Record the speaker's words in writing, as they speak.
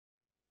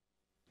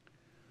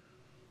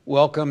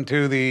Welcome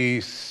to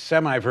the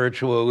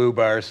semi-virtual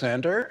Lubar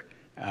Center.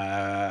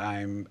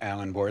 I'm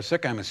Alan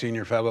Borsuk. I'm a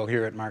senior fellow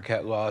here at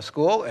Marquette Law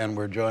School, and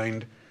we're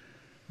joined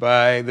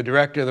by the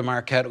director of the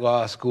Marquette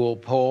Law School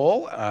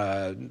Poll,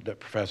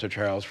 Professor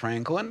Charles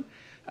Franklin.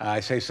 I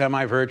say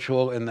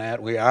semi-virtual in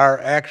that we are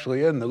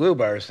actually in the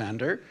Lubar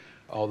Center,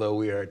 although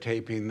we are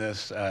taping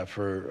this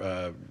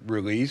for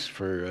release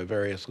for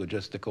various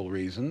logistical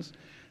reasons.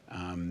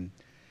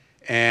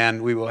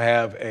 And we will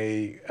have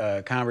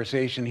a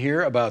conversation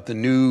here about the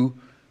new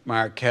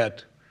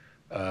Marquette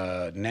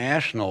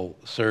national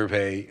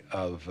survey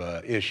of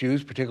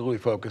issues, particularly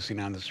focusing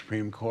on the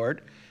Supreme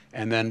Court,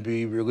 and then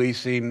be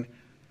releasing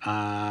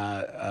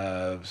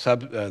the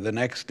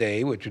next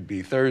day, which would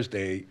be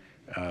Thursday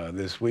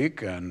this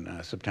week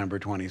on September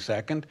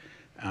 22nd,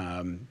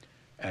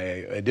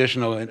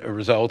 additional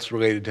results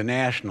related to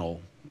national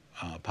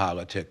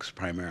politics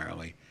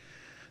primarily.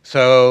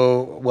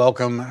 So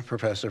welcome,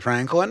 Professor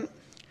Franklin.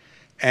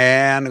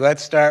 And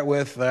let's start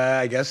with,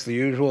 I guess,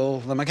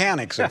 the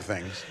mechanics of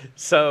things.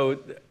 So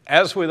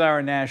as with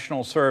our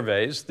national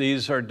surveys,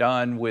 these are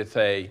done with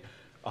a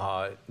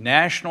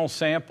national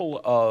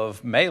sample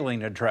of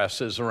mailing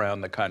addresses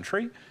around the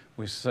country.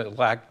 We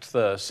select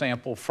the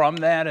sample from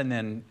that, and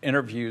then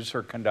interviews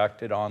are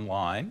conducted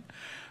online.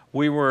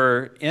 We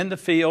were in the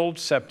field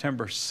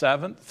September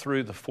 7th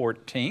through the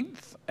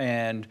 14th,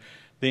 and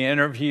the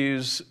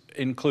interviews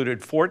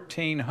included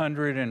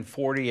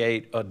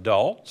 1,448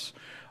 adults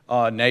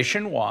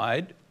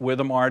nationwide, with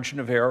a margin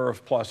of error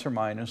of plus or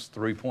minus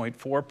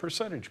 3.4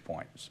 percentage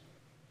points.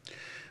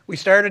 We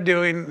started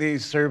doing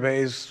these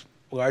surveys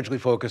largely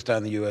focused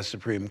on the U.S.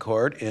 Supreme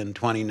Court in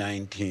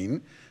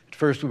 2019. At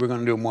first we were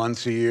going to do them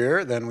once a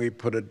year, then we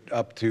put it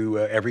up to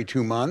every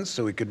 2 months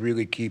so we could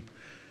really keep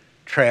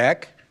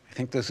track. I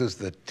think this is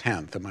the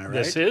 10th, am I right?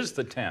 This is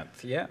the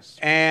 10th, yes.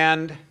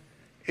 And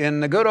in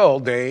the good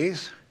old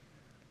days,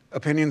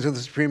 opinions of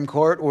the Supreme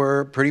Court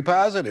were pretty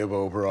positive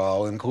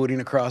overall, including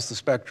across the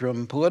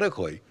spectrum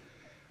politically.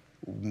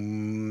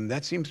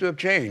 That seems to have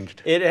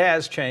changed. It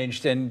has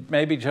changed, and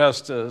maybe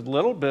just a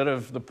little bit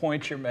of the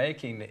point you're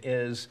making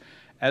is,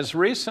 as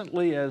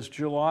recently as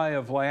July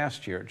of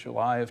last year,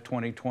 July of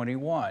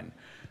 2021,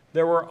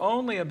 there were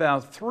only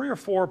about 3 or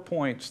 4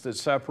 points that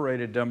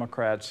separated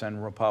Democrats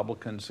and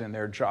Republicans in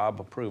their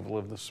job approval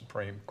of the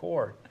Supreme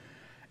Court.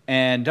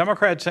 And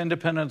Democrats,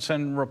 Independents,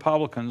 and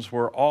Republicans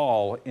were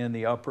all in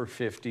the upper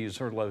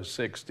 50s or low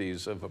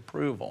 60s of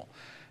approval,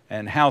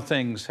 and how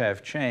things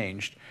have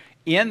changed.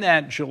 In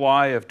that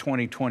July of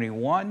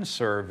 2021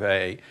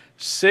 survey,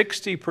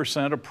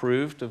 60%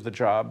 approved of the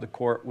job the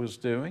court was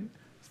doing,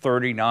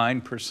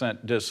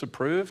 39%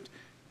 disapproved,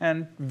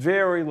 and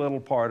very little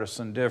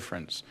partisan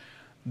difference.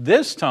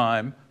 This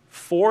time,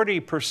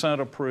 40%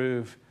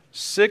 approve,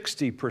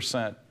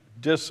 60%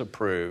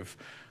 disapprove,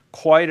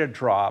 quite a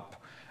drop.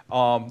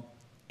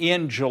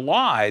 In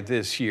July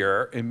this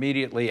year,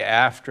 immediately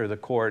after the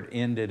court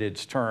ended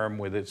its term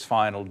with its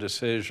final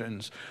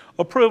decisions,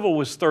 approval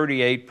was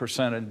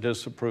 38% and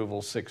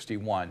disapproval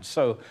 61%.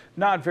 So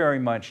not very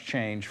much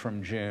change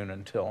from June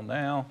until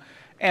now,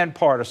 and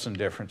partisan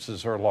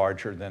differences are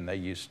larger than they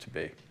used to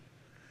be.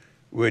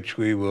 Which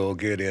we will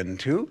get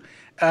into.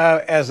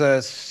 As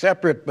a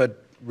separate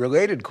but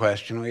related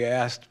question, we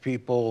asked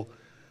people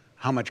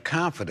how much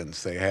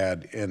confidence they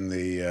had in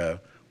the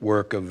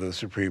work of the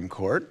Supreme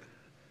Court.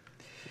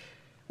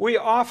 We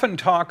often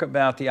talk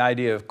about the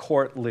idea of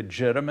court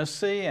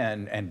legitimacy,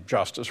 and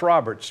Justice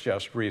Roberts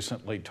just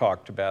recently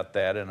talked about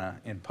that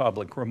in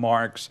public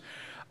remarks.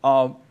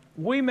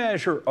 We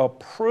measure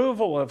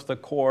approval of the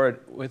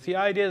court with the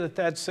idea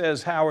that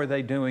says, how are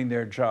they doing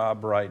their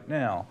job right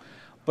now?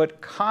 But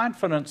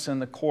confidence in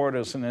the court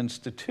as an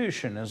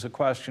institution is a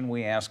question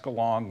we ask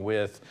along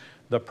with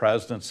the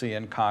presidency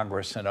and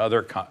Congress and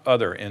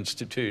other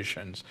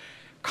institutions.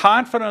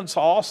 Confidence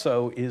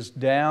also is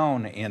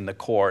down in the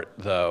court,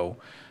 though.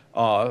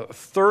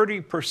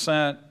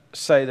 30%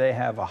 say they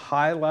have a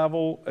high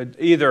level,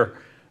 either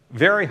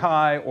very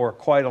high or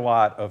quite a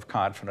lot of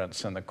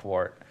confidence in the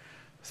court.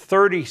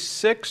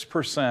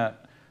 36%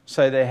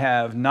 say they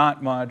have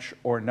not much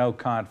or no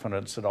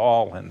confidence at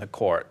all in the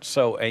court.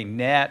 So a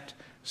net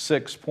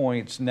 6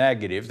 points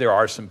negative. There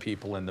are some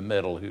people in the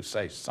middle who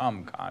say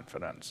some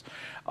confidence.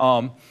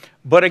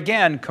 But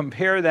again,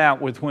 compare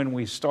that with when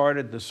we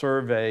started the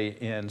survey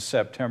in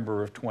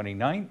September of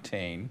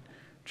 2019,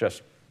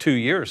 just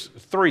 3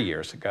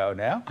 years ago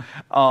now.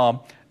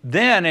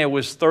 Then it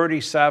was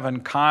 37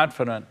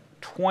 confident,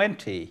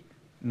 20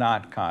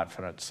 not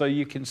confident. So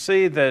you can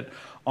see that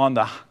on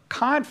the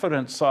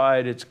confident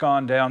side, it's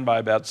gone down by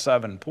about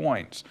 7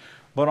 points.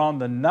 But on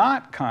the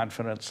not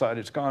confident side,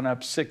 it's gone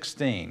up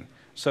 16.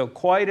 So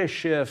quite a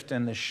shift,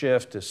 and the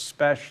shift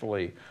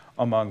especially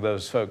among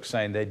those folks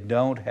saying they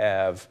don't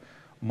have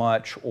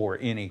much or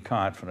any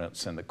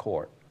confidence in the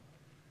court.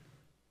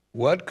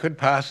 What could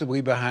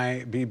possibly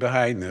be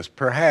behind this?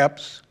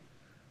 Perhaps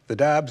the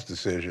Dobbs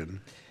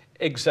decision.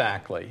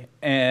 Exactly.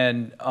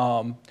 And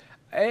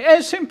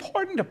it's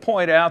important to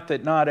point out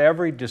that not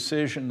every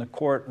decision the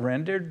court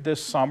rendered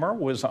this summer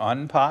was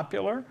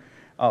unpopular.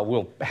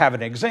 we'll have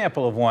an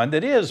example of one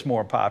that is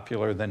more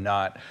popular than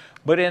not.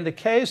 But in the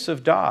case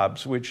of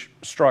Dobbs, which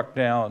struck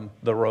down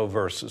the Roe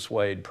versus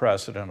Wade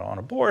precedent on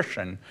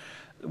abortion,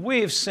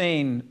 we've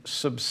seen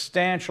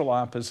substantial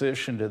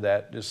opposition to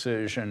that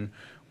decision.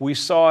 We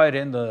saw it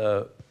in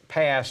the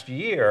past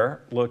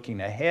year,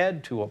 looking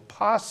ahead to a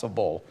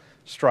possible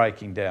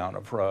striking down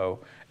of Roe,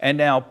 and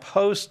now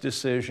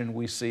post-decision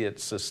we see it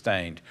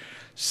sustained.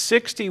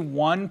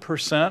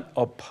 61%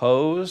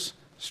 oppose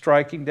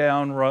striking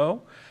down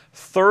Roe,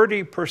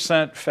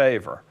 30%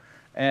 favor,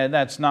 and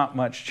that's not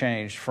much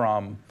change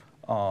from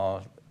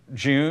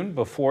June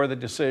before the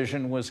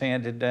decision was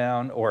handed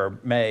down, or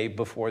May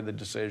before the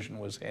decision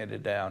was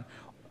handed down.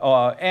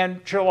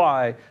 And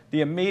July,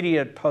 the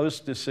immediate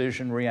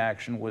post-decision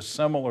reaction was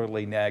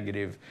similarly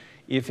negative.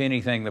 If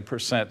anything, the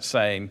percent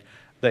saying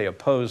they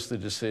oppose the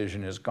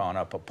decision has gone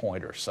up a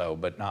point or so,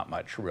 but not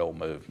much real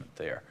movement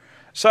there.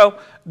 So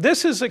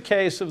this is a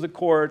case of the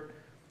court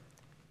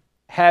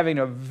having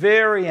a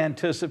very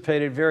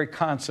anticipated, very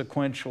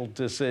consequential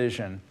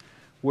decision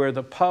where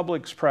the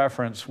public's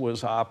preference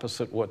was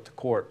opposite what the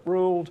court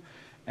ruled,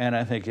 and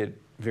I think it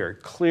very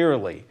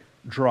clearly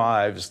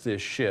drives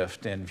this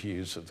shift in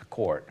views of the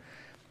court.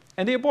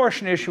 And the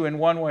abortion issue in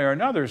one way or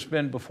another has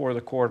been before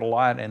the court a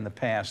lot in the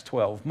past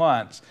 12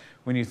 months.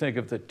 When you think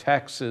of the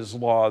Texas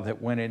law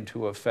that went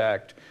into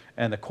effect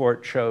and the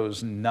court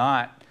chose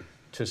not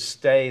to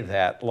stay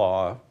that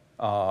law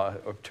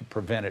or to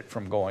prevent it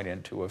from going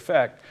into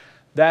effect,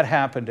 that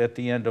happened at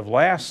the end of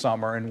last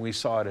summer, and we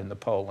saw it in the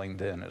polling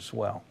then as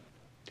well.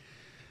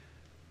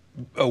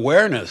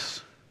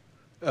 Awareness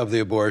of the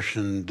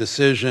abortion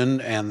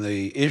decision and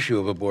the issue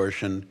of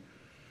abortion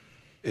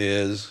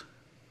is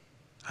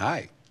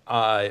high.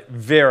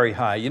 Very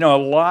high. You know,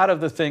 a lot of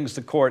the things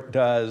the court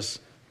does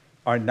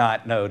are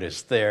not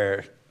noticed.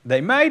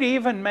 They might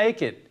even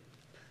make it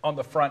on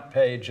the front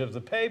page of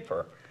the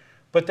paper,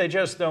 but they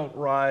just don't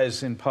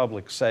rise in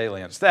public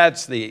salience.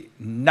 That's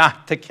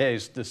not the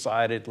case,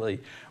 decidedly,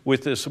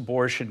 with this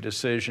abortion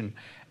decision.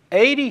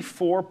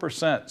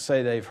 84%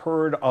 say they've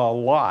heard a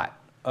lot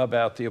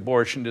about the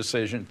abortion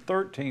decision,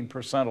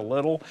 13% a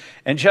little,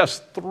 and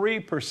just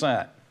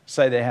 3%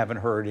 say they haven't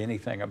heard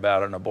anything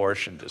about an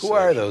abortion decision. Who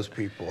are those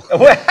people?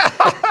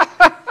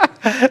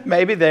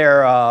 Maybe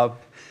they're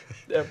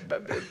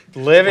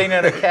living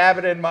in a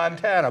cabin in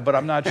Montana, but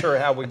I'm not sure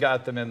how we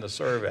got them in the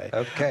survey.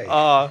 Okay.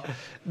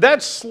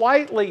 That's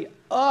slightly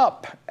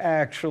up,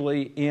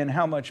 actually, in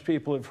how much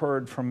people have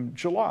heard from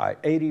July.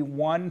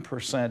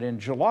 81% in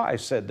July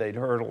said they'd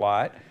heard a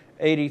lot.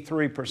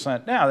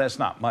 83% now. That's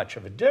not much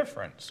of a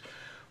difference.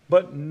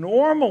 But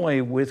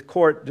normally with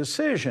court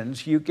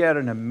decisions, you get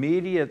an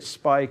immediate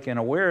spike in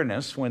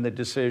awareness when the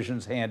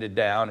decision's handed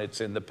down, it's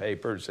in the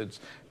papers,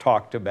 it's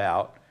talked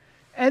about,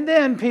 and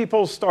then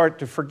people start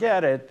to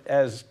forget it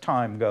as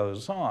time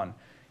goes on.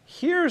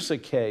 Here's a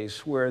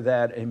case where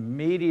that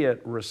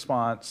immediate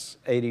response,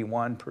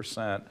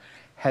 81%,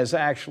 has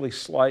actually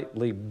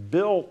slightly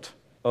built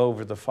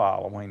over the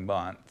following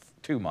month,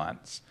 2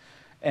 months.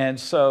 And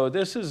so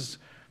this is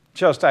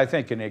just, I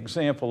think, an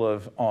example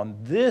of, on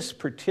this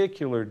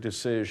particular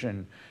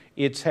decision,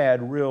 it's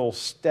had real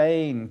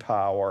staying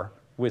power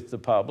with the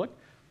public,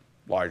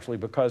 largely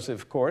because,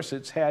 of course,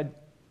 it's had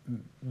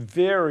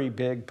very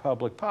big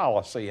public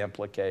policy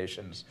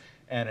implications,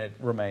 and it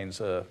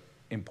remains an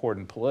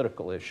important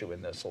political issue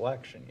in this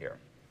election year.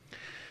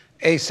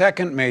 A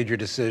second major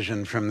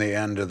decision from the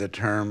end of the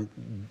term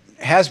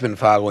has been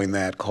following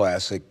that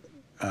classic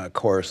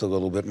course a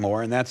little bit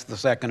more, and that's the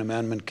Second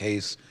Amendment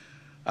case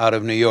out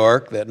of New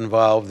York that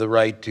involved the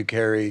right to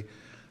carry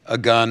a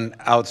gun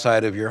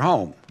outside of your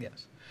home.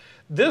 Yes.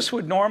 This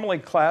would normally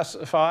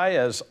classify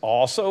as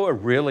also a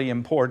really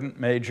important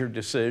major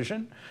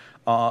decision.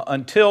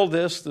 Until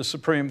this, the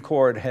Supreme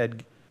Court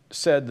had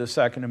said the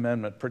Second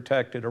Amendment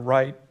protected a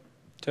right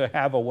to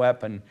have a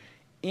weapon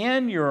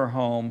in your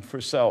home for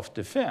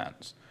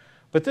self-defense.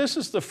 But this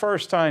is the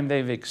first time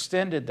they've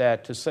extended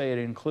that to say it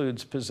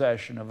includes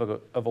possession of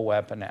a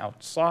weapon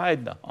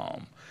outside the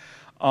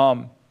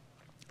home.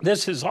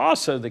 This is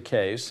also the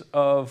case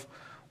of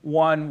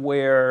one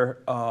where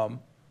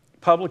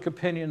public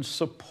opinion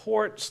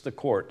supports the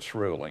court's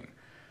ruling,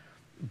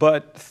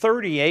 but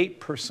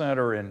 38%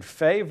 are in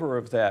favor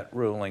of that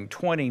ruling,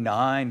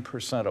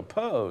 29%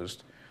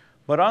 opposed.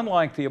 But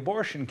unlike the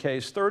abortion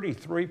case,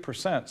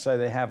 33% say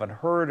they haven't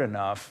heard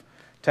enough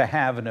to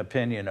have an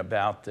opinion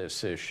about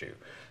this issue.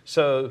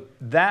 So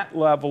that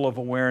level of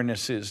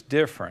awareness is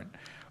different.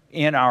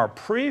 In our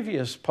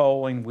previous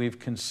polling, we've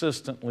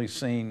consistently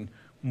seen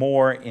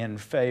more in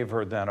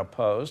favor than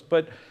opposed,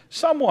 but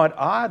somewhat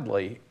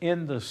oddly,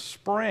 in the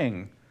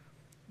spring,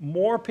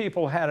 more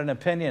people had an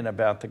opinion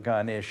about the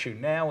gun issue.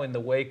 Now, in the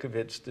wake of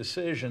its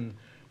decision,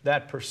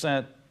 that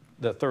percent,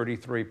 the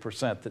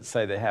 33% that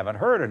say they haven't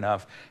heard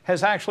enough,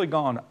 has actually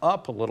gone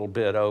up a little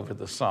bit over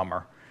the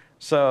summer.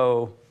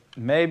 So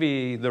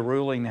maybe the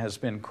ruling has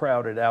been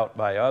crowded out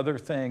by other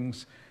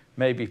things.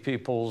 Maybe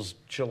people's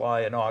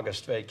July and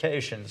August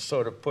vacations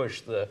sort of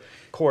pushed the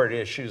court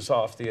issues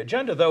off the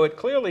agenda, though it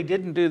clearly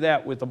didn't do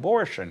that with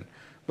abortion.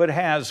 but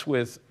has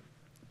with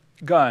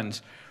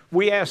guns.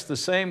 We asked the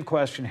same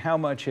question, how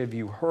much have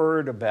you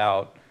heard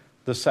about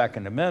the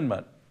Second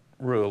Amendment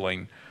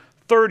ruling?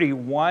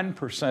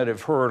 31%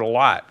 have heard a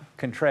lot.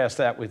 Contrast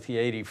that with the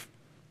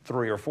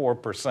 83 or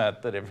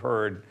 4% that have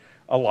heard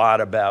a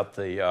lot about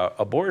the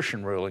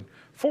abortion ruling.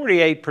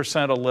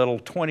 48% a little,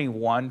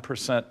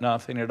 21%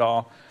 nothing at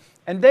all.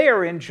 And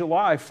there in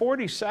July,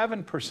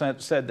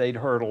 47% said they'd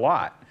heard a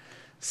lot.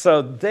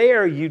 So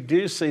there you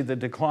do see the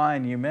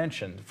decline you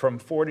mentioned, from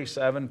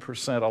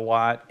 47% a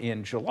lot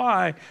in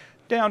July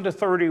down to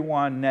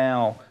 31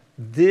 now.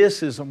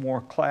 This is a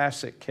more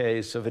classic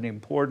case of an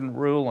important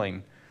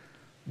ruling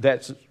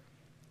that's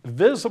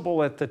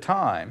visible at the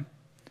time,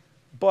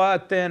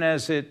 but then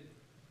as it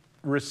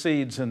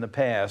recedes in the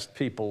past,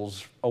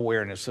 people's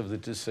awareness of the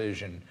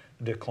decision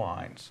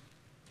declines.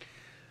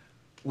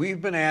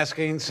 We've been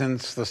asking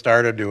since the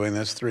start of doing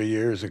this 3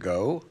 years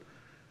ago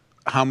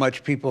how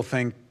much people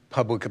think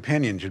public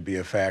opinion should be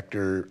a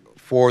factor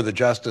for the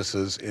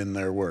justices in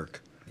their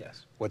work.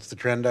 Yes. What's the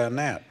trend on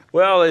that?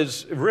 Well,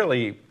 it's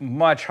really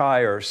much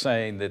higher,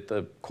 saying that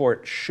the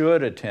court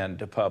should attend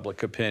to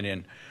public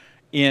opinion.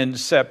 In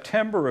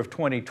September of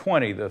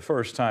 2020, the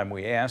first time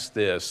we asked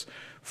this,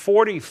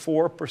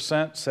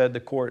 44% said the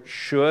court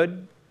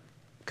should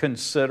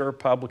consider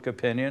public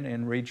opinion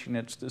in reaching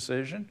its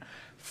decision.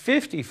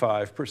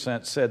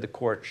 55% said the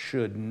court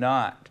should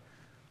not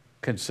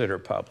consider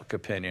public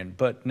opinion.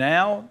 But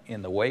now,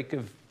 in the wake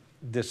of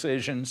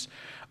decisions,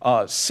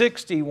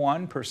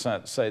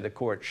 61% say the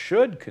court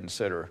should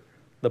consider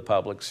the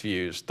public's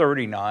views,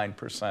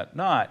 39%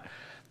 not.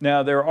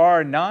 Now, there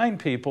are 9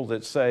 people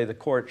that say the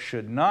court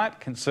should not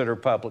consider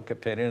public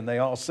opinion, and they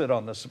all sit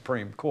on the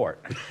Supreme Court.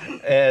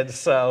 And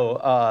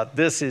so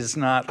this is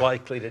not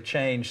likely to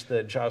change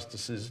the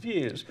justices'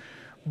 views.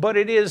 But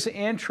it is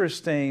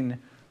interesting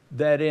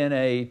that in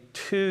a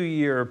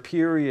 2-year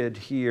period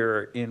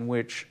here in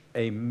which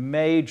a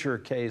major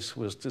case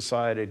was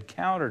decided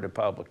counter to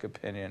public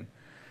opinion,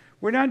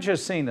 we're not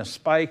just seeing a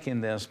spike in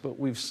this, but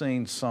we've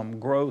seen some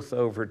growth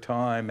over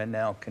time and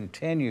now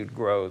continued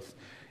growth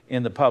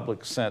in the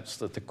public sense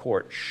that the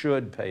court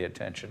should pay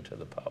attention to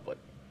the public.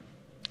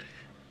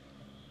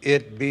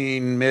 It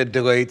being mid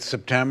to late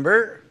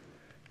September,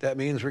 that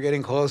means we're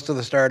getting close to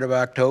the start of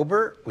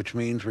October, which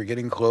means we're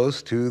getting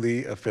close to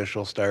the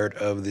official start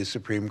of the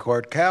Supreme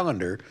Court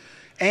calendar,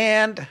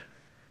 and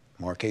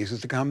more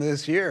cases to come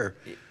this year.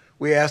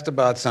 We asked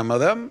about some of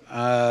them.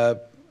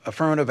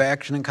 Affirmative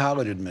action in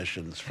college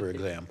admissions, for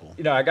example.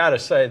 You know, I got to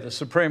say, the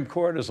Supreme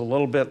Court is a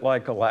little bit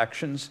like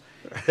elections.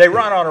 They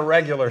run on a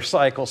regular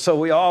cycle, so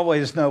we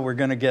always know we're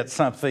going to get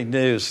something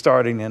new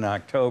starting in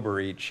October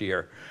each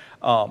year.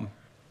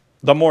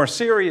 The more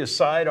serious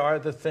side are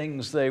the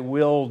things they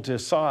will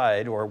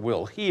decide, or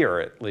will hear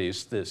at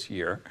least this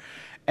year.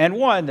 And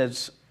one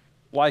that's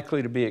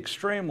likely to be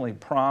extremely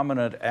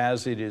prominent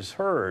as it is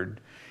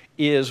heard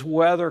is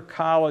whether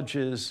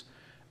colleges,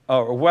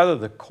 or whether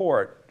the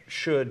court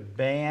should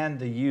ban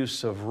the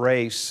use of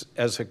race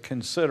as a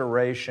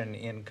consideration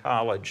in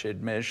college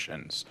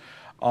admissions.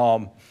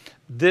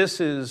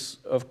 This is,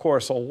 of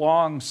course, a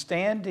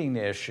long-standing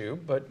issue,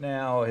 but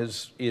now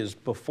is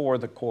before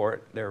the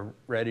court. They're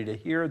ready to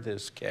hear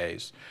this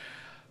case.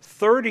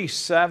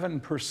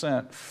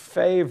 37%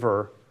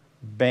 favor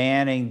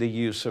banning the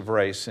use of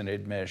race in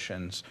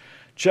admissions.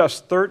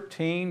 Just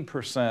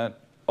 13%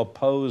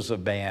 oppose a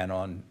ban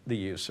on the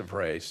use of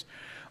race.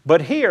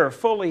 But here,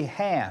 fully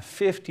half,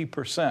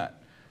 50%,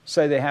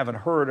 say they haven't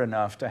heard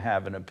enough to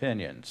have an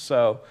opinion.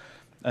 So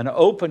an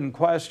open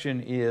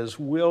question is,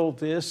 will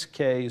this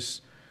case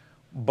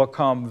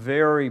become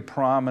very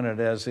prominent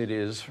as it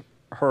is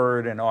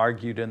heard and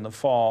argued in the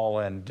fall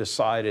and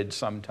decided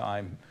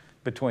sometime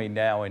between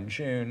now and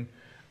June?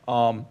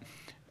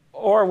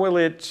 Or will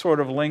it sort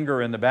of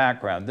linger in the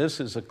background?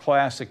 This is a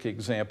classic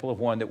example of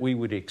one that we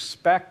would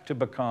expect to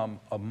become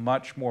a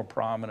much more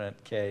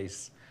prominent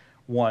case,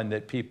 one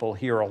that people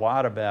hear a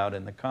lot about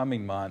in the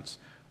coming months.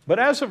 But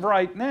as of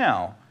right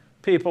now,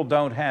 people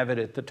don't have it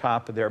at the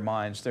top of their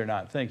minds. They're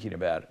not thinking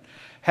about it.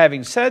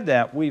 Having said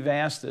that, we've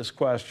asked this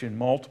question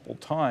multiple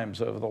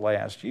times over the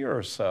last year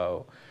or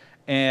so,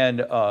 and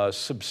a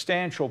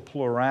substantial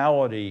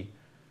plurality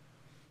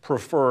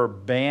prefer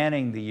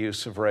banning the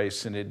use of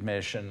race in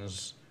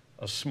admissions.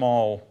 A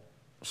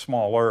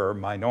smaller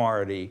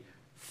minority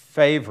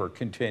favor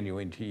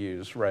continuing to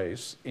use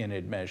race in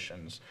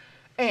admissions.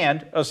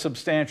 And a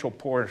substantial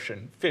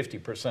portion,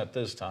 50%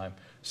 this time,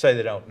 say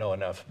they don't know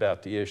enough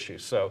about the issue.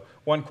 So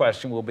one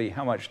question will be,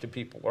 how much do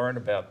people learn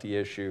about the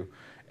issue,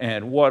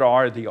 and what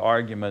are the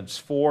arguments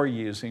for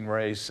using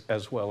race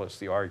as well as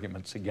the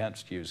arguments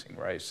against using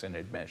race in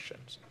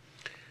admissions?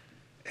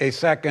 A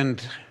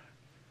second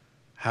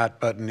hot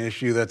button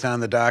issue that's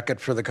on the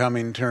docket for the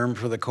coming term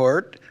for the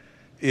court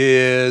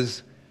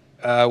is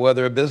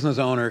whether a business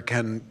owner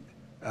can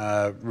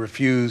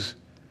refuse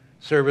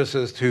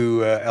services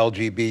to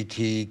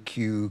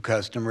LGBTQ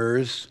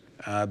customers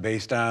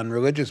based on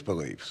religious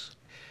beliefs.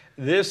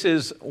 This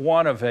is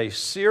one of a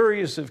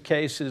series of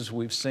cases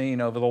we've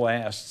seen over the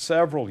last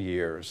several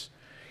years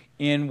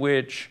in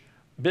which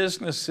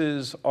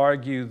businesses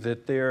argue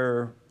that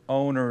their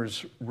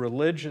owners'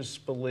 religious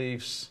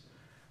beliefs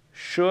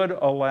should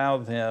allow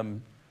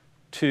them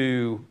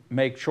to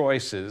make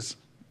choices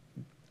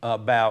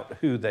about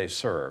who they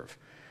serve.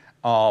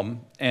 And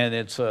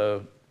it's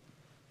a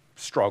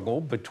struggle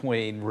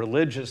between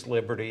religious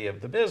liberty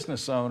of the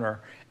business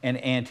owner and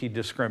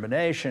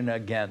anti-discrimination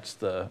against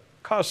the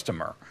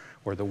customer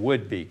or the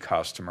would-be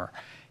customer.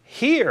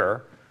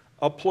 Here,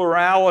 a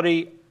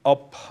plurality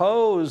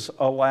oppose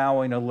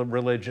allowing a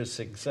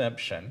religious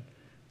exemption.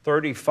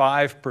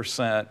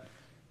 35%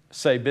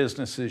 say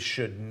businesses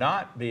should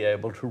not be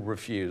able to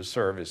refuse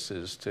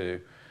services to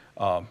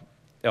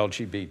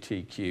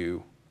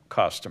LGBTQ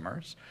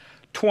customers.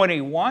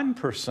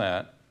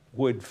 21%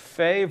 would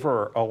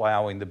favor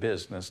allowing the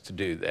business to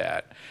do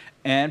that.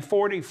 And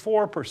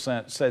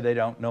 44% say they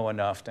don't know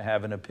enough to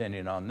have an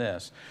opinion on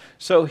this.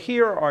 So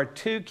here are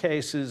two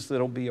cases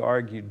that'll be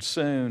argued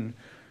soon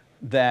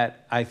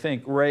that I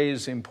think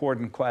raise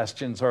important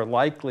questions, are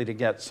likely to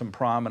get some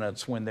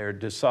prominence when they're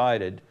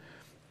decided.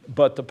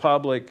 But the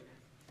public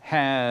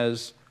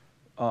has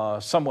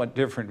somewhat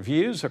different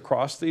views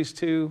across these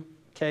two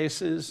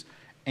cases,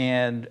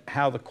 and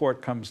how the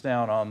court comes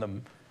down on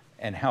them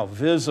and how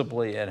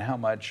visibly and how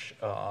much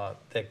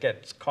that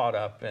gets caught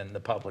up in the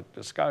public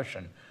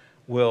discussion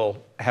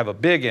will have a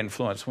big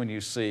influence when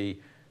you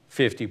see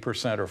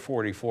 50%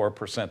 or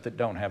 44% that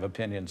don't have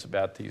opinions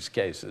about these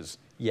cases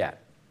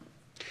yet.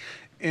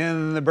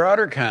 In the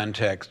broader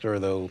context, or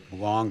the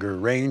longer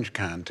range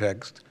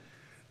context,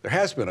 there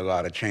has been a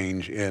lot of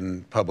change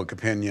in public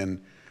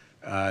opinion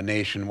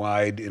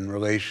nationwide in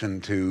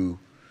relation to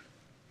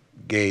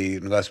gay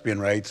and lesbian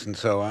rights and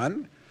so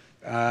on.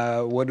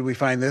 What do we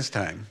find this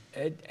time?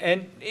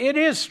 And it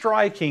is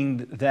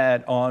striking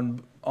that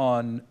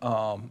on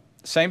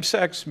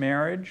same-sex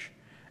marriage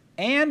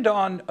and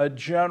on a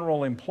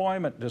general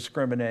employment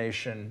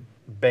discrimination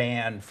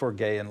ban for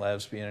gay and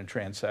lesbian and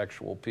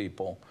transsexual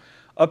people,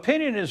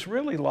 opinion is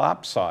really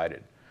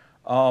lopsided.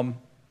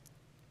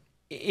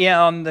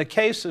 In the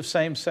case of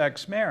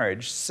same-sex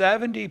marriage,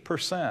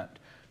 70%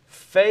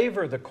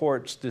 favor the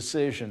court's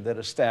decision that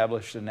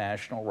established a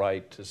national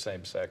right to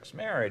same-sex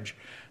marriage.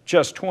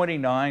 Just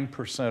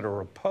 29%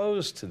 are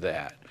opposed to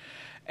that.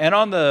 And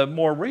on the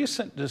more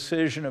recent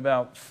decision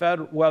about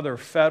whether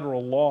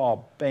federal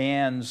law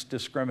bans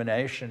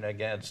discrimination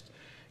against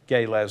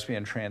gay,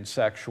 lesbian,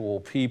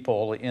 transsexual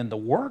people in the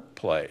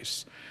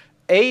workplace,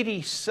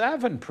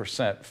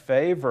 87%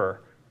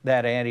 favor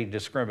that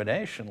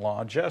anti-discrimination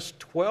law, just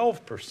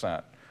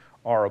 12%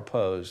 are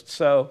opposed.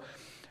 So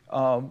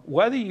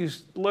whether you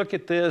look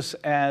at this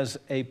as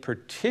a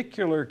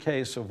particular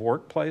case of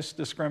workplace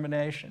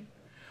discrimination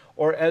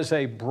or as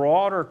a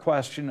broader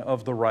question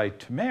of the right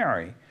to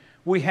marry,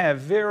 we have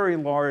very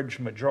large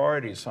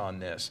majorities on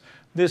this.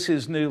 This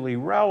is newly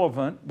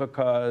relevant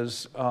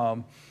because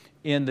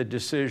in the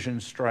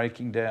decision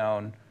striking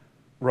down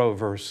Roe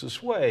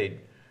versus Wade,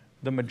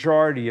 the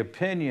majority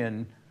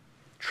opinion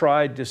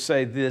tried to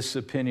say this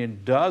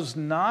opinion does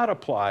not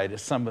apply to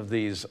some of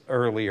these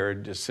earlier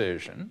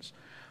decisions.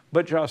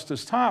 But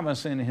Justice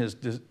Thomas, in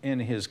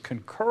his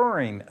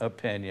concurring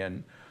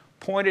opinion,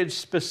 pointed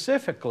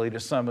specifically to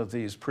some of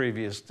these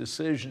previous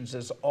decisions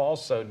as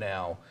also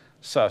now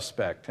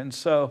suspect. And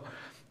so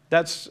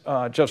that's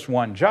just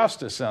one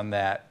justice on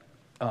that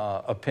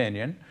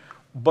opinion,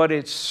 but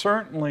it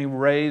certainly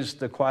raised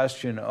the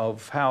question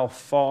of how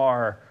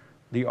far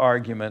the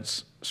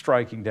arguments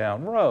striking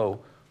down Roe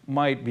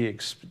might be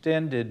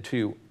extended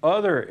to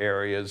other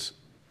areas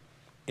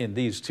in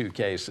these two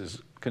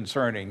cases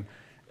concerning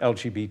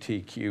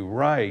LGBTQ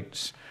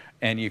rights.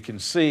 And you can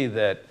see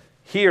that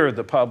here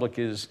the public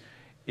is,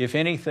 if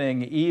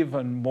anything,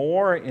 even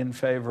more in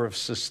favor of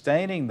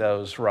sustaining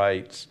those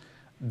rights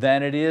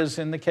than it is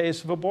in the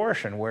case of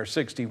abortion, where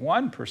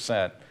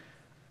 61%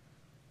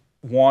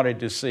 wanted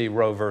to see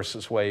Roe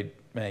versus Wade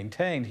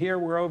maintained. Here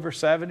we're over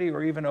 70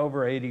 or even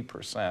over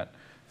 80%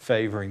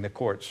 favoring the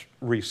court's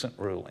recent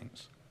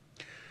rulings.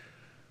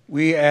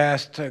 We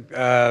asked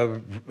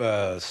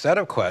a set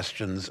of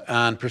questions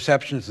on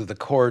perceptions of the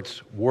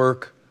court's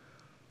work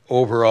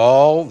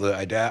overall, the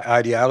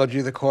ideology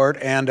of the court,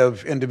 and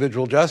of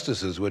individual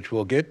justices, which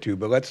we'll get to.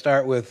 But let's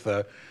start with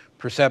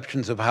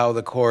perceptions of how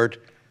the court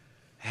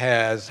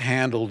has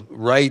handled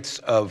rights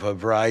of a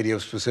variety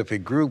of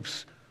specific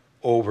groups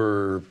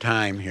over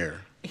time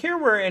here. Here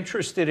we're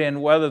interested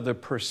in whether the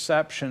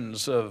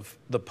perceptions of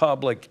the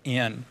public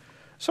in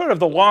sort of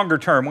the longer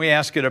term, we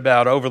ask it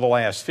about over the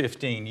last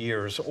 15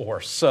 years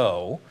or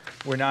so.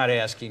 We're not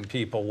asking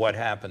people what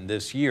happened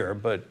this year,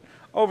 but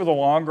over the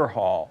longer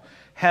haul.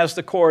 Has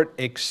the court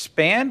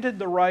expanded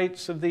the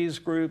rights of these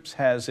groups?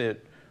 Has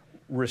it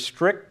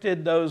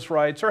restricted those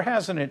rights, or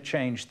hasn't it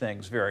changed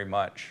things very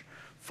much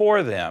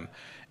for them?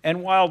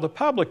 And while the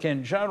public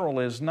in general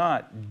is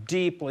not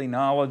deeply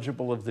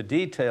knowledgeable of the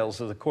details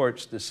of the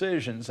court's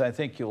decisions, I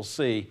think you'll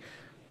see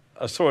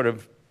a sort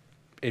of,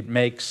 it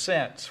makes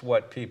sense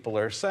what people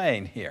are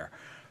saying here.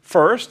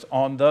 First,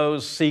 on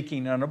those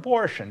seeking an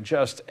abortion,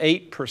 just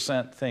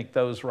 8% think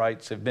those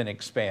rights have been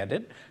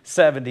expanded,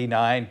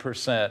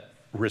 79%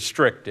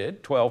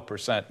 restricted,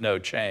 12% no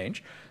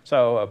change.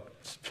 So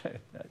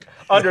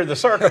under the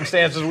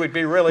circumstances, we'd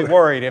be really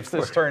worried if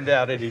this turned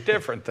out any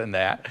different than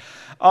that.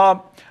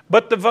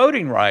 But the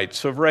voting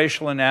rights of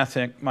racial and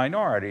ethnic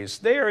minorities,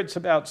 there it's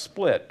about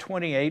split.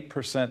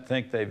 28%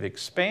 think they've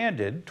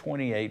expanded,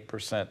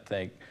 28%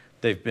 think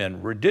they've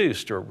been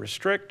reduced or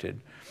restricted.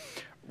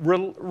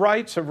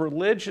 Rights of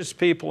religious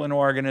people and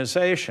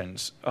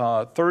organizations,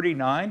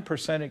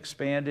 39%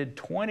 expanded,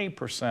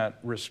 20%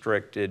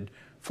 restricted,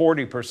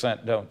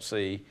 40% don't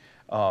see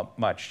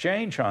much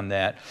change on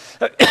that.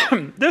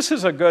 This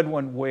is a good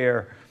one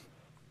where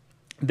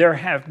there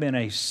have been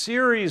a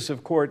series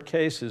of court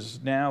cases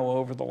now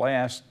over the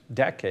last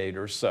decade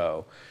or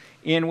so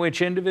in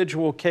which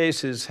individual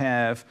cases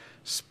have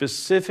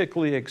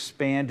specifically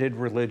expanded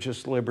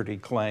religious liberty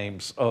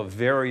claims of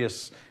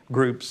various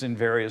groups in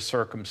various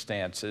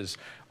circumstances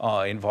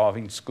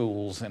involving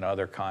schools and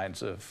other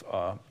kinds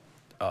of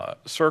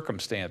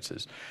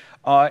circumstances.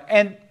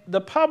 And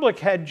the public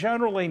had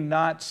generally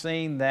not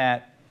seen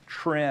that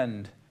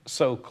trend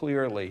so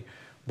clearly,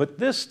 but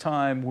this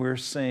time we're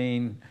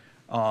seeing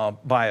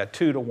by a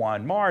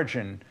 2-to-1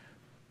 margin,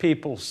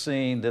 people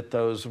seeing that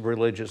those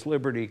religious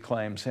liberty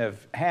claims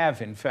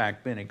have in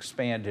fact been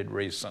expanded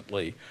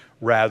recently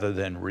rather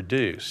than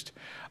reduced.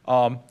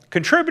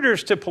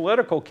 Contributors to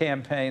political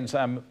campaigns,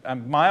 I'm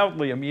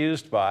mildly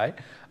amused by.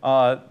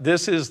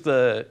 This is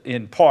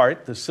in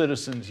part, the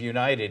Citizens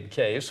United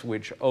case,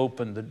 which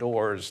opened the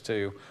doors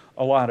to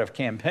a lot of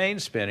campaign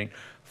spending.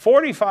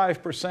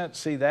 45%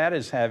 see that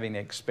as having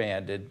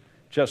expanded.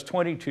 Just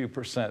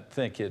 22%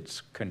 think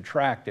it's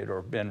contracted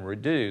or been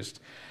reduced.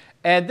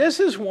 And this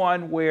is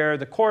one where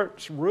the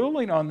court's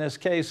ruling on this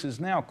case is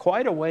now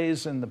quite a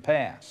ways in the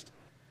past.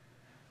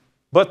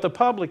 But the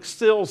public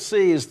still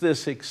sees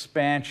this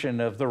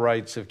expansion of the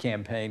rights of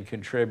campaign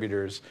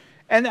contributors,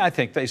 and I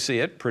think they see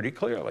it pretty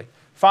clearly.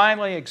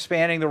 Finally,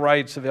 expanding the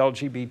rights of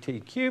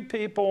LGBTQ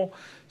people,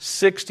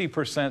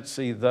 60%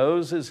 see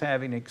those as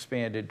having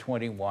expanded,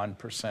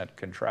 21%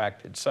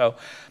 contracted. So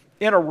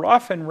in a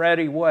rough and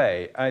ready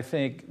way, I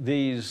think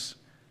these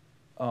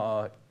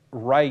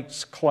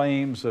rights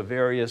claims of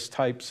various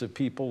types of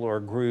people or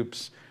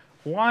groups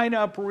line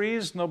up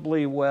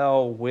reasonably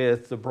well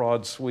with the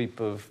broad sweep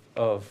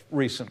of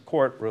recent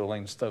court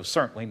rulings, though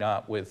certainly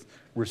not with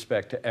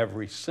respect to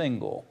every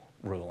single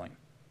ruling.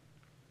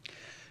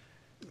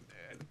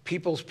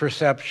 People's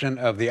perception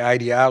of the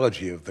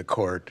ideology of the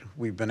court,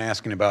 we've been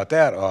asking about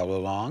that all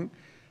along,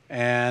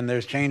 and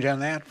there's change on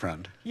that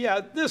front. Yeah,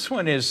 this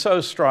one is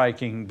so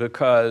striking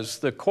because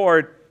the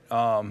court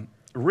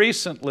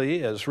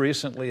recently as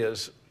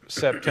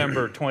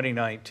September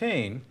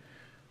 2019,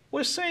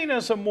 was seen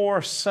as a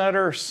more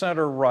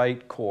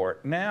center-right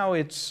court. Now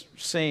it's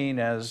seen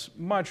as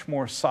much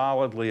more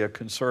solidly a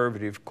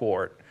conservative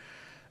court.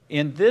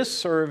 In this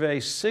survey,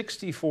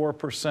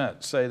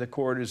 64% say the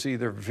court is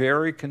either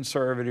very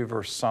conservative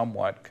or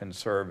somewhat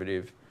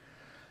conservative.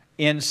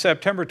 In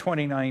September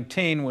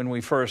 2019, when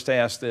we first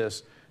asked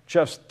this,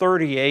 just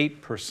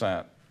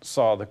 38%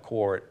 saw the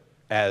court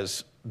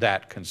as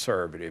that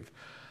conservative.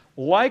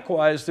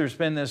 Likewise, there's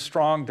been this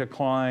strong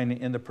decline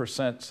in the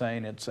percent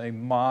saying it's a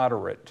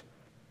moderate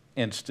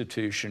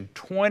institution.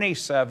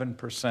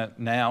 27%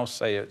 now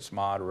say it's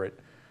moderate.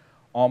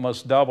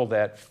 Almost double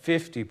that,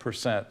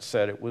 50%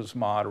 said it was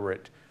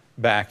moderate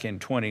back in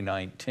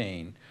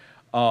 2019.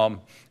 And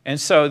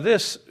so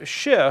this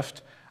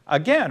shift,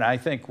 again, I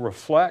think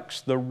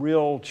reflects the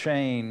real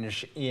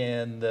change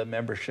in the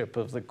membership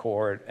of the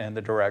court and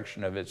the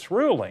direction of its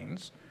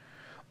rulings.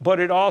 But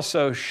it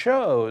also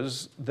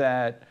shows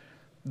that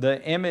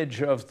the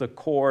image of the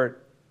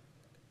court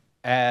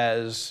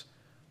as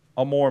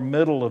a more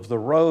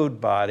middle-of-the-road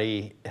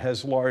body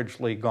has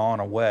largely gone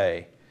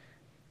away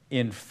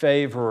in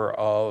favor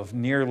of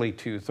nearly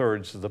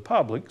 2/3 of the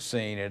public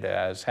seeing it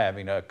as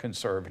having a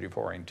conservative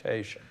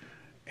orientation.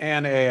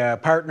 And a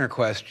partner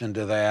question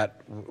to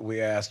that,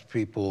 we asked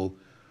people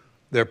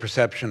their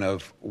perception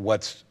of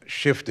what's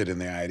shifted in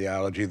the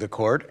ideology of the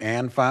court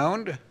and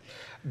found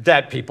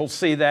that people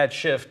see that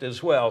shift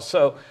as well.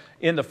 So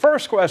in the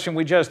first question,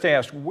 we just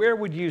asked, where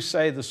would you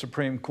say the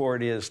Supreme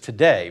Court is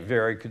today?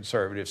 Very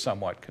conservative,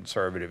 somewhat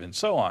conservative, and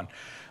so on.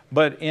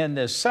 But in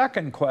the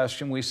second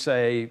question, we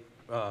say,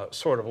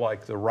 sort of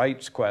like the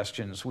rights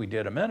questions we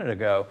did a minute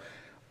ago,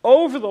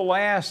 over the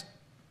last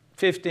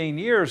 15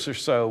 years or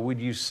so, would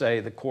you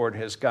say the court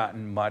has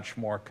gotten much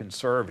more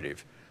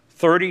conservative?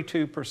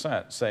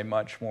 32% say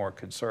much more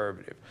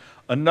conservative.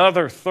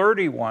 Another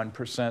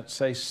 31%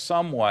 say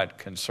somewhat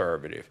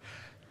conservative.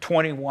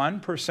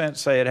 21%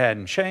 say it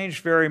hadn't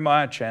changed very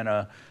much, and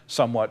a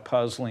somewhat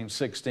puzzling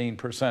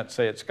 16%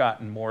 say it's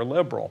gotten more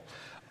liberal.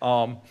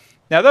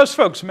 Now, those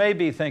folks may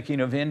be thinking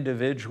of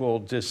individual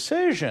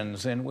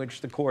decisions in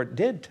which the court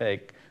did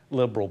take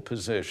liberal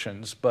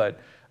positions, but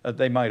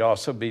they might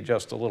also be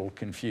just a little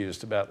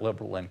confused about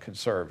liberal and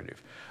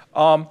conservative.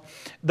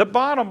 The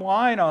bottom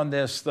line on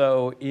this,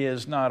 though,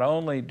 is not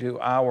only do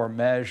our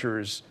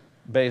measures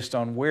based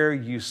on where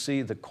you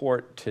see the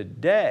court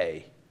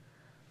today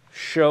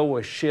show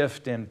a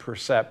shift in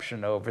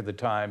perception over the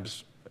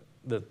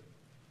the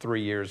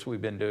 3 years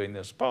we've been doing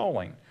this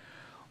polling,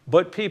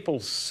 but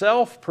people's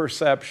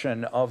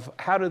self-perception of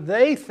how do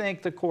they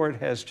think the court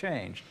has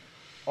changed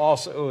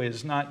also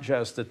is not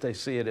just that they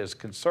see it as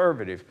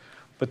conservative,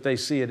 but they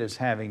see it as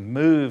having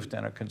moved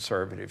in a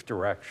conservative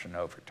direction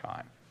over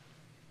time.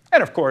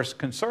 And of course,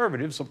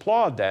 conservatives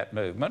applaud that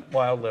movement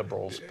while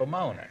liberals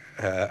bemoan it.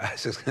 I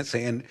was just going to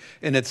say,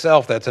 in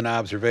itself, that's an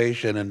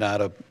observation and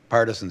not a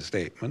partisan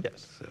statement.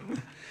 Yes.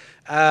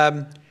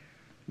 So,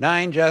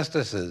 9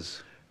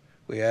 justices.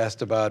 We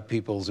asked about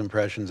people's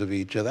impressions of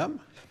each of them.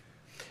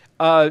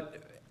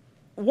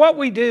 What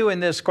we do in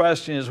this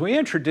question is we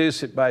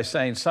introduce it by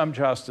saying some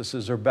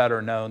justices are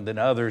better known than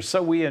others,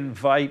 so we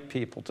invite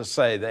people to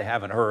say they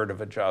haven't heard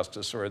of a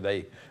justice or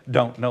they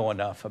don't know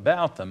enough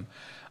about them.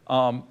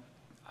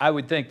 I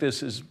would think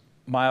this is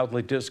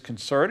mildly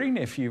disconcerting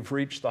if you've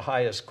reached the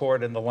highest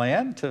court in the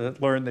land to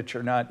learn that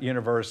you're not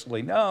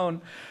universally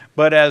known.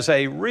 But as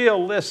a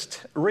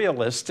realist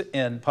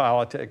in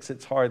politics,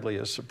 it's hardly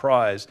a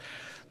surprise.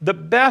 The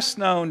best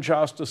known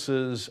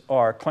justices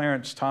are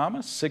Clarence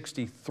Thomas.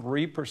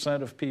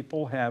 63% of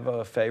people have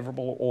a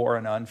favorable or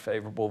an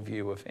unfavorable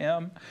view of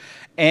him.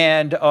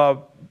 And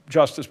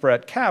Justice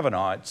Brett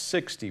Kavanaugh at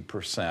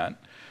 60%.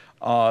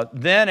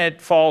 Then it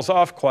falls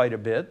off quite a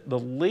bit. The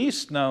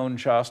least known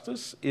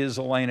justice is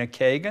Elena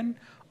Kagan.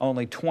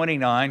 Only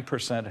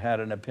 29%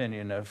 had an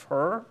opinion of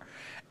her.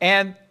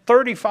 And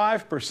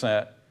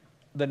 35%,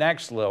 the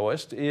next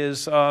lowest,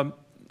 is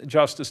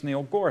Justice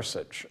Neil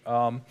Gorsuch.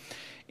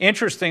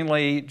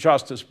 Interestingly,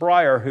 Justice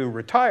Breyer, who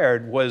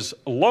retired, was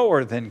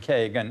lower than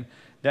Kagan,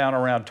 down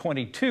around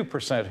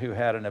 22% who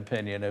had an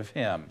opinion of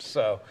him.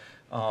 So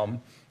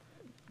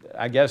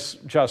I guess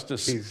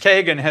Justice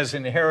Kagan has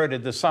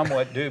inherited the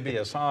somewhat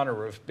dubious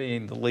honor of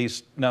being the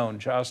least known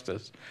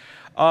justice.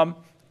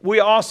 We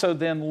also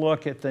then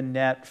look at the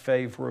net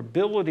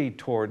favorability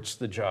towards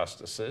the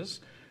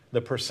justices,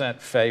 the percent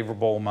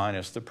favorable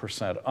minus the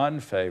percent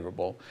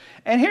unfavorable.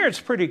 And here it's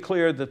pretty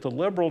clear that the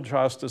liberal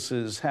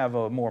justices have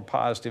a more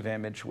positive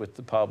image with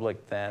the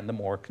public than the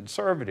more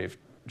conservative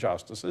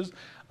justices.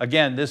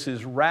 Again, this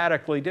is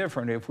radically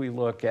different if we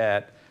look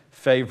at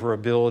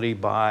favorability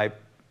by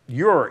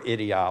your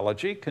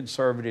ideology.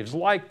 Conservatives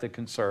like the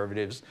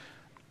conservatives,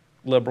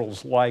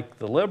 liberals like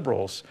the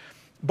liberals.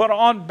 But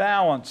on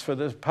balance, for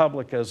the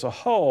public as a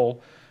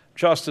whole,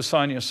 Justice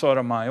Sonia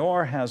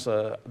Sotomayor has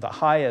the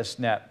highest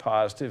net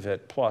positive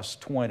at plus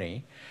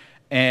 20,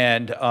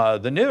 and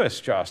the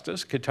newest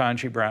justice,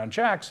 Ketanji Brown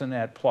Jackson,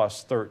 at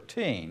plus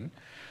 13.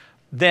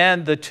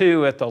 Then the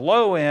two at the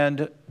low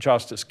end,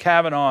 Justice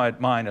Kavanaugh at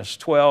minus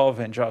 12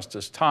 and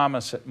Justice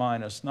Thomas at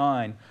minus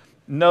 9.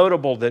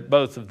 Notable that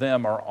both of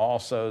them are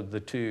also the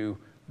two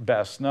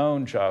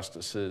best-known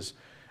justices,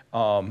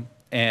 and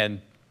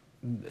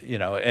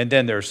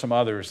then there's some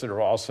others that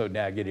are also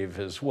negative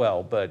as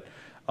well, but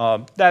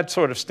that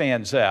sort of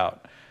stands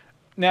out.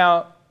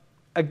 Now,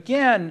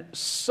 again,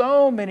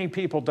 so many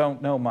people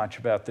don't know much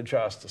about the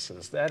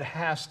justices. That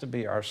has to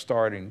be our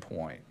starting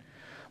point.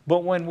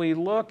 But when we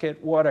look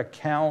at what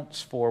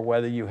accounts for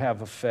whether you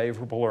have a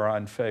favorable or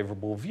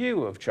unfavorable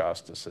view of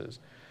justices,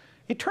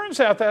 it turns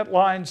out that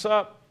lines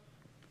up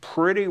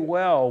pretty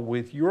well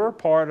with your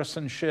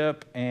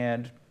partisanship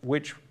and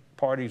which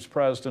party's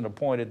president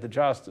appointed the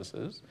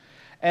justices.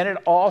 And it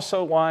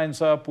also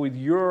lines up with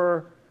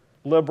your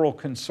liberal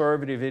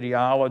conservative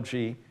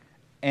ideology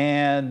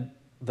and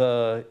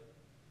the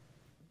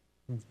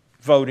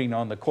voting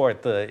on the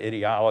court, the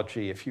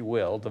ideology, if you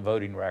will, the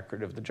voting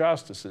record of the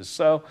justices.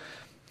 So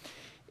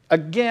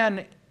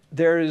again,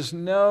 there is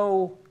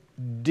no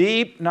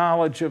deep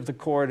knowledge of the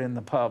court in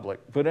the public,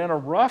 but in a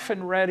rough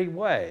and ready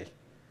way,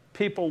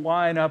 people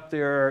line up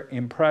their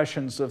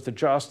impressions of the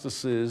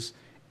justices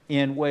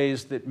in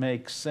ways that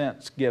make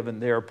sense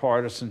given their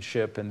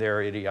partisanship and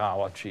their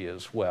ideology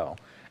as well.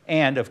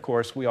 And of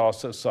course, we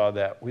also saw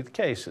that with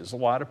cases. A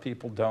lot of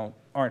people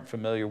aren't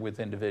familiar with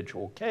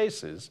individual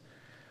cases,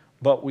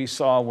 but we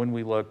saw when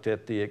we looked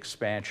at the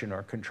expansion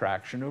or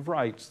contraction of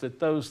rights that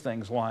those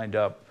things lined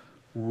up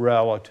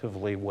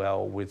relatively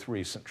well with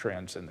recent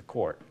trends in the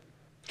court.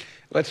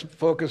 Let's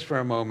focus for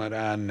a moment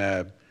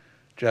on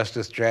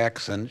Justice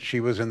Jackson. She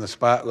was in the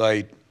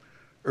spotlight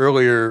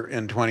earlier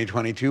in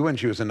 2022 when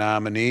she was a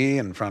nominee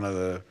in front of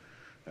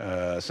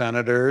the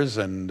senators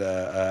and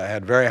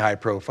had very high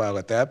profile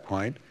at that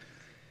point.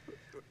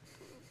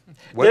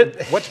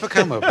 What's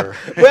become of her?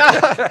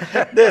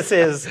 Well, this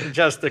is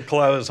just to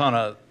close on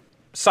a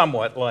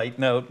somewhat light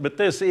note, but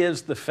this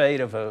is the fate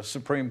of a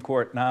Supreme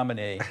Court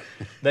nominee.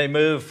 They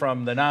move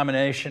from the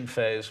nomination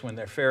phase when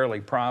they're fairly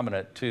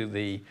prominent to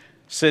the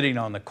sitting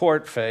on the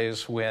court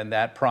phase when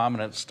that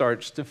prominence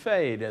starts to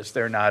fade as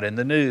they're not in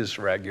the news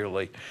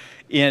regularly.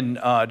 In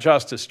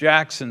Justice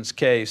Jackson's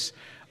case,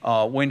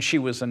 when she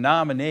was a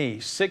nominee,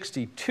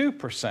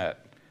 62%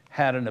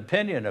 had an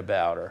opinion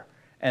about her,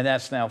 and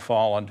that's now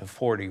fallen to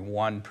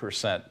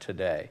 41%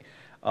 today.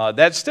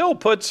 That still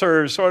puts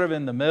her sort of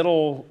in the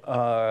middle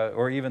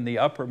or even the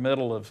upper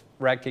middle of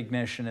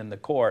recognition in the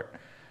court.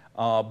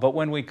 But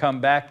when we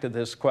come back to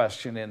this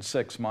question in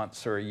 6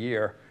 months or a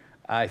year,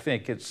 I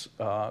think it's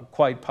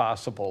quite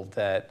possible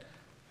that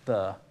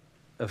the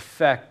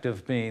effect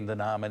of being the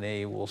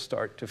nominee will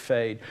start to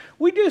fade.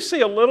 We do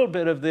see a little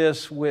bit of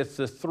this with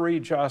the 3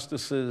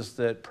 justices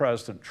that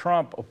President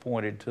Trump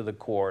appointed to the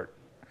court,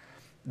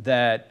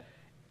 that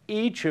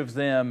each of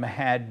them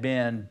had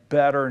been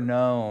better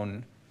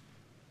known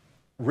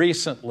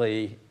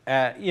recently,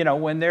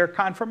 when their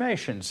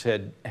confirmations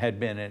had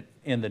been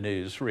in the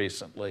news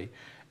recently.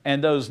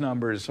 And those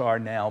numbers are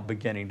now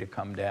beginning to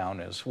come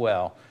down as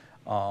well.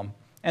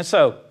 And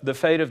so the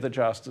fate of the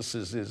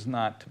justices is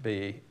not to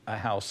be a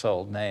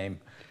household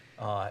name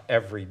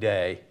every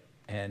day.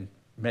 And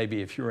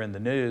maybe if you're in the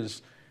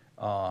news,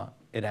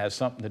 it has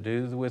something to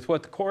do with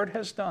what the court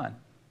has done.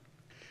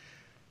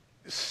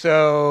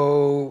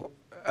 So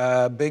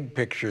big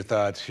picture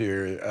thoughts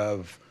here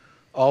of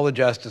all the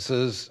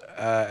justices.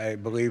 I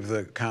believe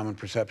the common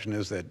perception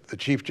is that the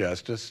Chief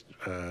Justice,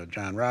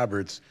 John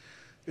Roberts,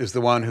 is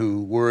the one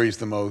who worries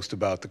the most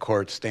about the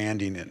court's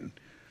standing in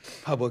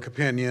public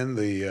opinion,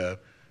 the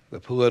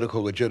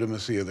political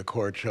legitimacy of the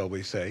court, shall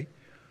we say.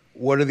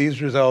 What do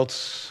these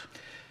results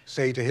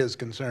say to his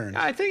concerns?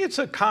 I think it's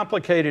a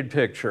complicated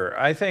picture.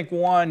 I think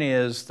one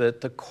is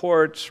that the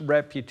court's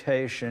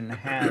reputation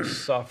has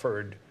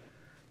suffered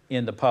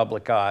in the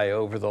public eye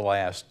over the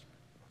last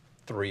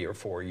 3 or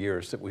 4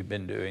 years that we've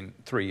been doing,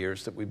 3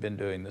 years that we've been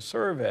doing the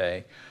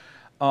survey.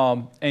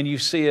 And you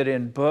see it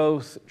in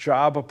both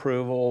job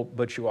approval,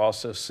 but you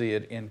also see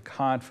it in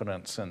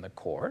confidence in the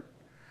court.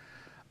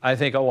 I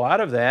think a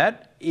lot of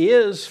that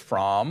is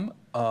from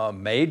a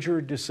major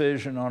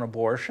decision on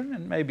abortion,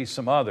 and maybe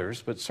some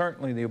others, but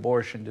certainly the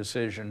abortion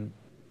decision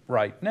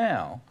right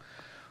now,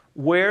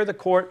 where the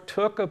court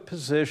took a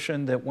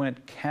position that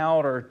went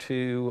counter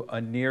to a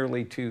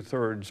nearly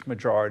 2/3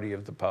 majority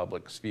of the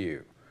public's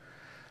view.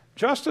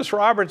 Justice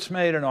Roberts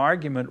made an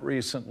argument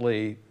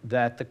recently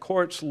that the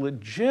court's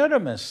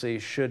legitimacy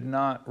should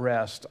not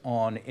rest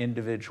on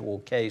individual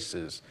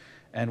cases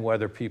and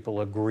whether people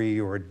agree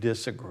or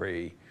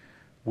disagree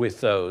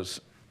with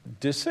those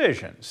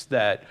decisions,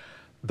 that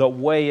the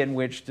way in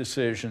which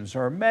decisions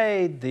are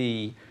made,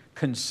 the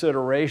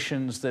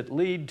considerations that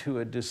lead to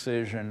a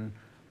decision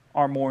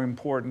are more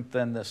important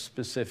than the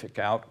specific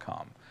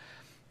outcome.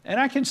 And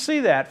I can see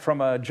that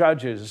from a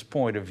judge's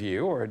point of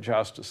view or a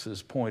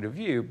justice's point of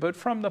view, but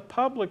from the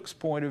public's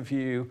point of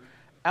view,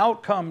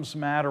 outcomes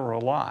matter a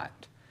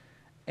lot.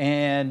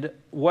 And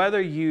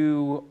whether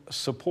you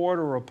support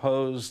or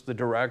oppose the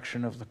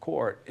direction of the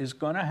court is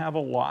going to have a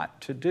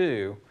lot to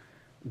do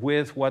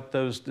with what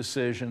those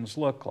decisions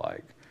look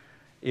like.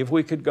 If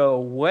we could go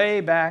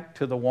way back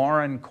to the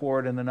Warren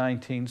Court in the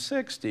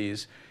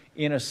 1960s,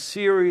 in a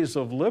series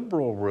of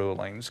liberal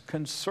rulings,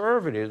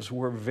 conservatives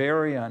were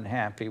very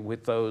unhappy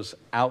with those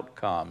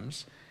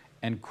outcomes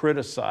and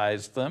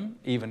criticized them,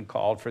 even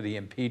called for the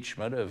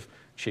impeachment of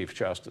Chief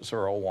Justice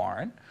Earl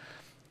Warren.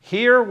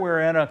 Here we're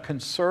in a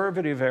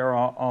conservative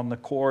era on the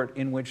court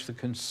in which the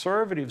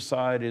conservative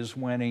side is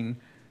winning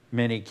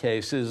many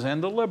cases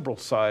and the liberal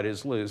side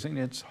is losing.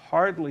 It's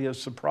hardly a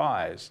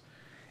surprise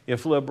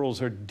if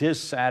liberals are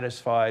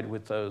dissatisfied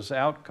with those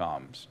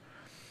outcomes.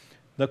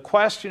 The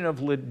question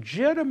of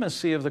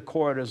legitimacy of the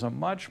court is a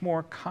much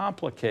more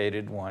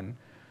complicated one,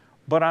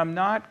 but I'm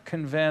not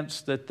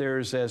convinced that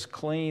there's as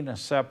clean a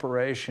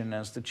separation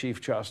as the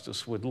Chief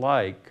Justice would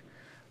like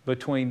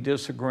between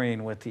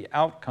disagreeing with the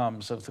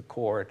outcomes of the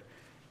court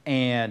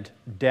and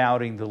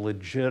doubting the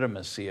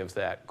legitimacy of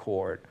that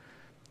court.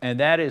 And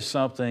that is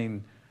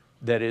something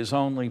that is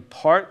only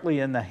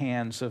partly in the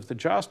hands of the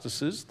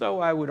justices,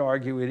 though I would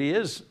argue it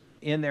is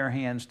in their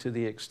hands to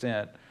the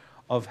extent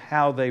of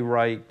how they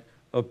write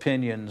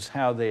opinions,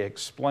 how they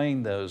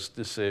explain those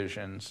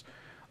decisions,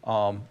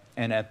 and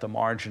at the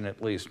margin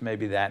at least,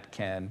 maybe that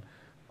can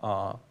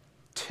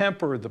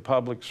temper the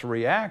public's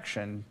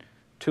reaction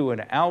to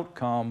an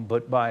outcome,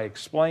 but by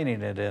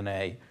explaining it in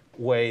a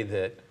way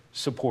that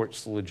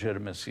supports the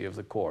legitimacy of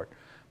the court.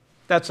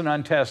 That's an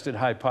untested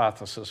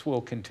hypothesis.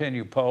 We'll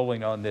continue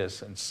polling on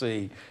this and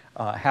see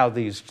how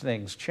these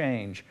things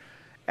change.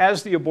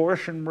 As the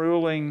abortion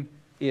ruling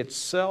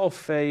itself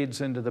fades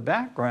into the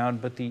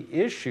background, but the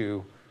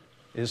issue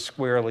is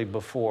squarely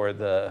before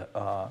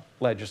the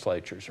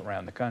legislatures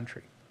around the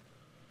country.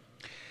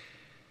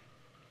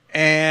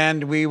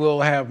 And we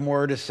will have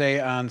more to say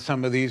on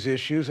some of these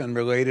issues and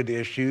related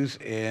issues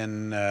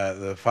in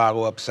the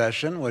follow-up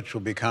session, which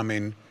will be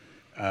coming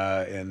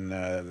in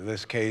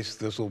this case.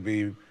 This will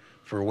be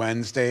for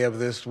Wednesday of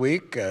this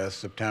week,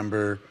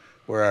 September,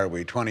 where are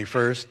we,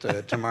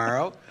 21st,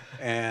 tomorrow.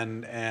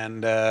 And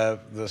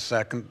the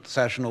second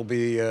session will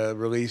be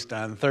released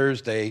on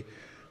Thursday,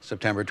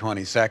 September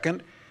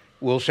 22nd.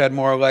 We'll shed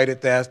more light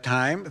at that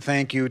time.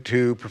 Thank you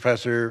to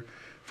Professor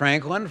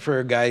Franklin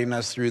for guiding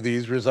us through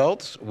these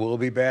results. We'll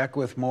be back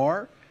with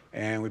more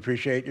And we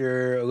appreciate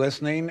your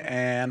listening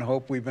and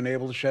hope we've been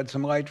able to shed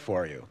some light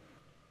for you.